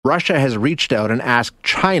Russia has reached out and asked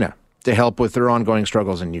China to help with their ongoing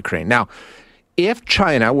struggles in Ukraine. Now, if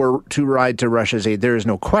China were to ride to Russia's aid, there is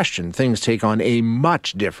no question things take on a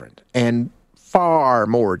much different and far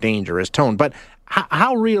more dangerous tone. But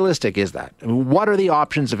how realistic is that? What are the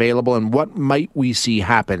options available, and what might we see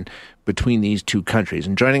happen between these two countries?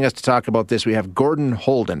 And joining us to talk about this, we have Gordon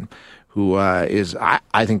Holden, who is,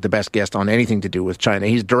 I think, the best guest on anything to do with China.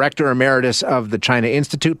 He's Director Emeritus of the China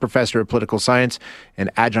Institute, Professor of Political Science,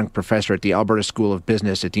 and Adjunct Professor at the Alberta School of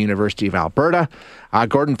Business at the University of Alberta.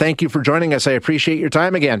 Gordon, thank you for joining us. I appreciate your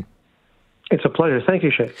time again. It's a pleasure. Thank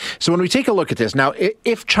you, Shay. So when we take a look at this, now,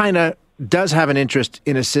 if China does have an interest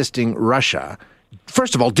in assisting Russia,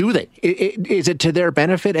 first of all, do they? Is it to their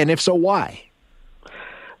benefit? And if so, why?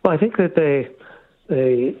 Well, I think that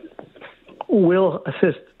they will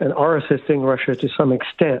assist and are assisting Russia to some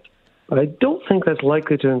extent, but I don't think that's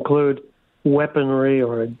likely to include weaponry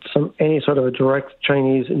or any sort of a direct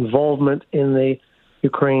Chinese involvement in the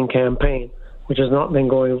Ukraine campaign, which has not been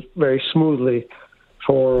going very smoothly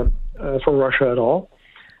for Russia at all.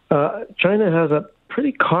 China has a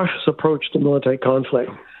pretty cautious approach to military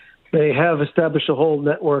conflict. They have established a whole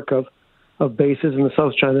network of bases in the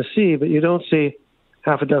South China Sea, but you don't see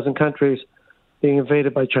half a dozen countries being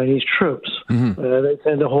invaded by Chinese troops. Mm-hmm. They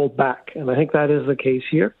tend to hold back, and I think that is the case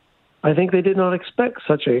here. I think they did not expect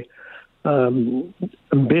such a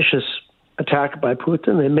ambitious attack by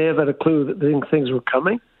Putin. They may have had a clue that things were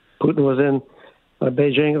coming. Putin was in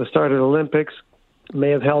Beijing at the start of the Olympics, may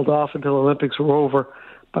have held off until the Olympics were over,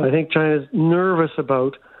 but I think China's nervous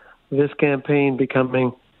about this campaign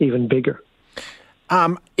becoming even bigger.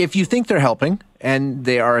 If you think they're helping and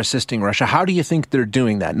they are assisting Russia, how do you think they're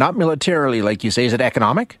doing that? Not militarily, like you say. Is it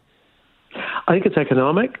economic? I think it's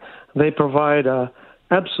economic. They provide an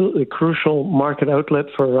absolutely crucial market outlet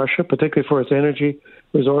for Russia, particularly for its energy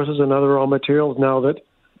resources and other raw materials, now that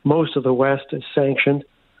most of the West has sanctioned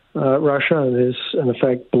Russia and is, in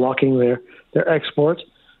effect, blocking their exports.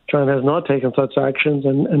 China has not taken such actions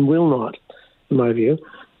and will not, in my view.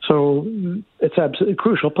 So it's absolutely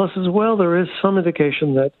crucial. Plus, as well, there is some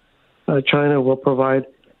indication that China will provide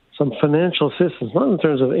some financial assistance, not in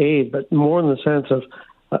terms of aid, but more in the sense of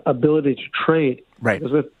ability to trade. Right.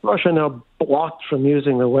 Because with Russia now blocked from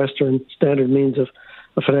using the Western standard means of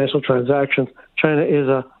financial transactions, China is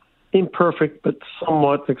a imperfect but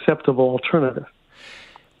somewhat acceptable alternative.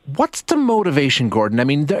 What's the motivation, Gordon? I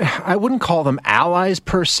mean, I wouldn't call them allies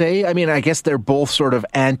per se. I mean, I guess they're both sort of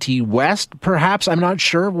anti-West, perhaps. I'm not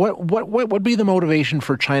sure. What would be the motivation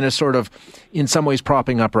for China sort of, in some ways,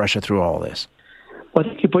 propping up Russia through all this? Well, I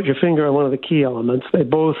think you put your finger on one of the key elements. They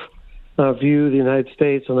both view the United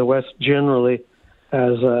States and the West generally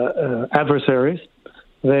as adversaries.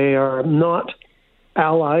 They are not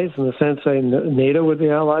allies in the sense that NATO would be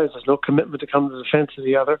allies. There's no commitment to come to the defense of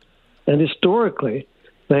the other. And historically,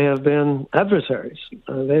 they have been adversaries.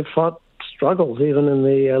 They've fought struggles even in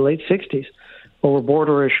the late 60s over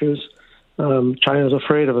border issues. China was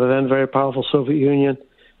afraid of the then very powerful Soviet Union.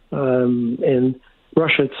 In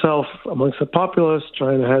Russia itself, amongst the populace,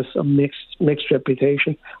 China has a mixed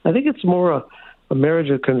reputation. I think it's more a marriage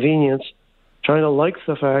of convenience. China likes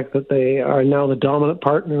the fact that they are now the dominant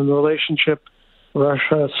partner in the relationship.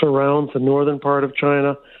 Russia surrounds the northern part of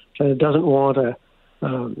China. China doesn't want an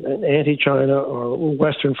anti-China or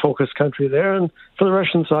Western-focused country there. And for the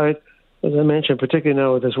Russian side, as I mentioned, particularly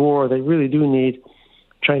now with this war, they really do need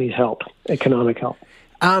Chinese help, economic help.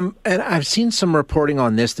 And I've seen some reporting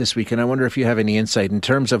on this week, and I wonder if you have any insight in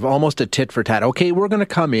terms of almost a tit for tat. Okay, we're going to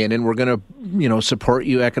come in and we're going to, support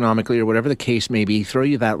you economically or whatever the case may be, throw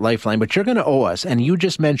you that lifeline, but you're going to owe us. And you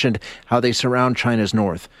just mentioned how they surround China's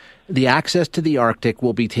north. The access to the Arctic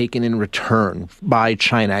will be taken in return by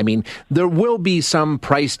China. I mean, there will be some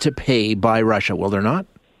price to pay by Russia, will there not?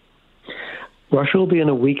 Russia will be in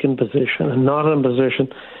a weakened position and not in a position,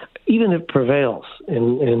 even if it prevails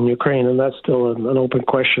in Ukraine, and that's still an open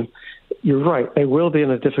question. You're right. They will be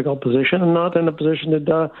in a difficult position and not in a position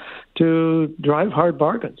to drive hard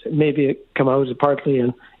bargains. It may come out partly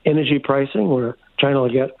in energy pricing, where China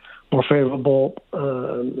will get more favorable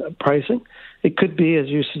pricing. It could be, as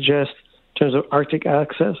you suggest, in terms of Arctic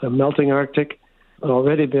access, a melting Arctic. There have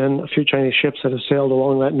already been a few Chinese ships that have sailed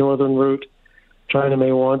along that northern route. China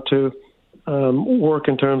may want to work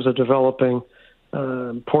in terms of developing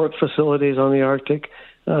port facilities on the Arctic.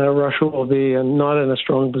 Russia will be not in a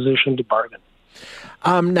strong position to bargain.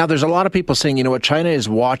 Now, there's a lot of people saying, China is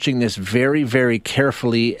watching this very, very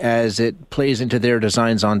carefully as it plays into their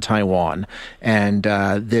designs on Taiwan. And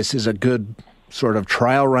this is a good sort of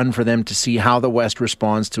trial run for them to see how the West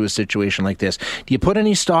responds to a situation like this. Do you put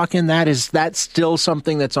any stock in that? Is that still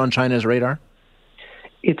something that's on China's radar?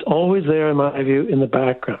 it's always there, in my view, in the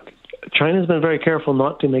background. China's been very careful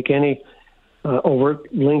not to make any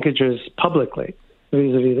overt linkages publicly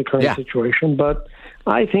vis-a-vis the current situation, but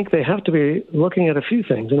I think they have to be looking at a few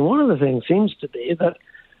things. And one of the things seems to be that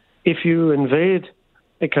if you invade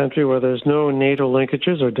a country where there's no NATO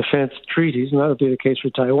linkages or defense treaties, and that would be the case for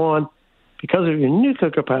Taiwan, because of your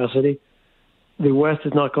nuclear capacity, the West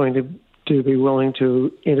is not going to be willing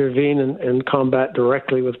to intervene and combat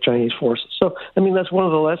directly with Chinese forces. So, I mean, that's one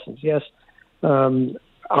of the lessons. Yes, arms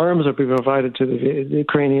are being provided to the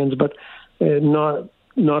Ukrainians, but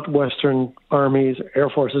not Western armies, air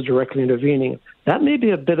forces directly intervening. That may be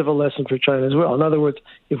a bit of a lesson for China as well. In other words,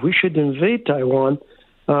 if we should invade Taiwan,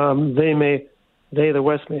 the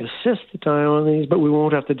West may assist the Taiwanese, but we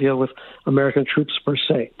won't have to deal with American troops per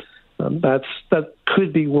se. That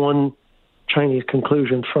could be one Chinese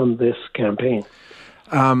conclusion from this campaign.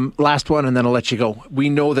 Last one, and then I'll let you go. We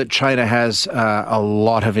know that China has a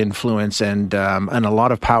lot of influence and a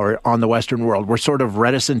lot of power on the Western world. We're sort of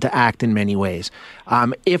reticent to act in many ways.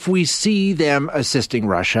 If we see them assisting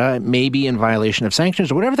Russia, maybe in violation of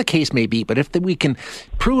sanctions or whatever the case may be, but if we can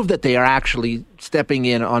prove that they are actually stepping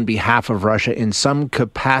in on behalf of Russia in some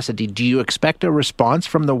capacity, do you expect a response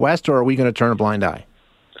from the West, or are we going to turn a blind eye?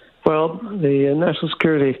 Well, the National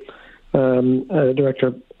Security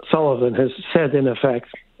Director Sullivan has said, in effect,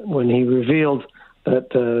 when he revealed that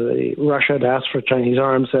Russia had asked for Chinese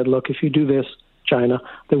arms, said, look, if you do this, China,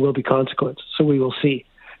 there will be consequences. So we will see.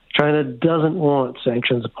 China doesn't want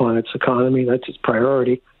sanctions upon its economy. That's its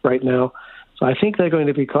priority right now. So I think they're going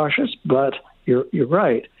to be cautious, but you're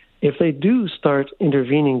right. If they do start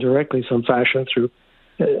intervening directly some fashion through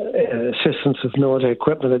assistance of military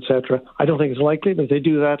equipment, etc., I don't think it's likely, but if they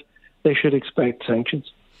do that, they should expect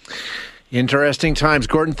sanctions. Interesting times.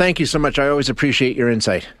 Gordon, thank you so much. I always appreciate your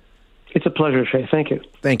insight. It's a pleasure, Shay. Thank you.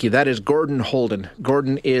 Thank you. That is Gordon Holden.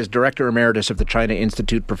 Gordon is Director Emeritus of the China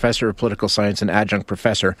Institute, Professor of Political Science, and Adjunct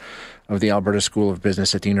Professor of the Alberta School of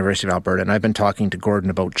Business at the University of Alberta. And I've been talking to Gordon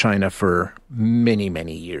about China for many,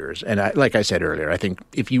 many years. And like I said earlier, I think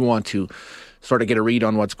if you want to sort of get a read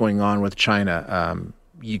on what's going on with China,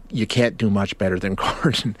 you can't do much better than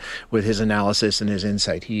Gordon with his analysis and his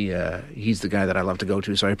insight. He's the guy that I love to go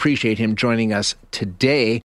to. So I appreciate him joining us today.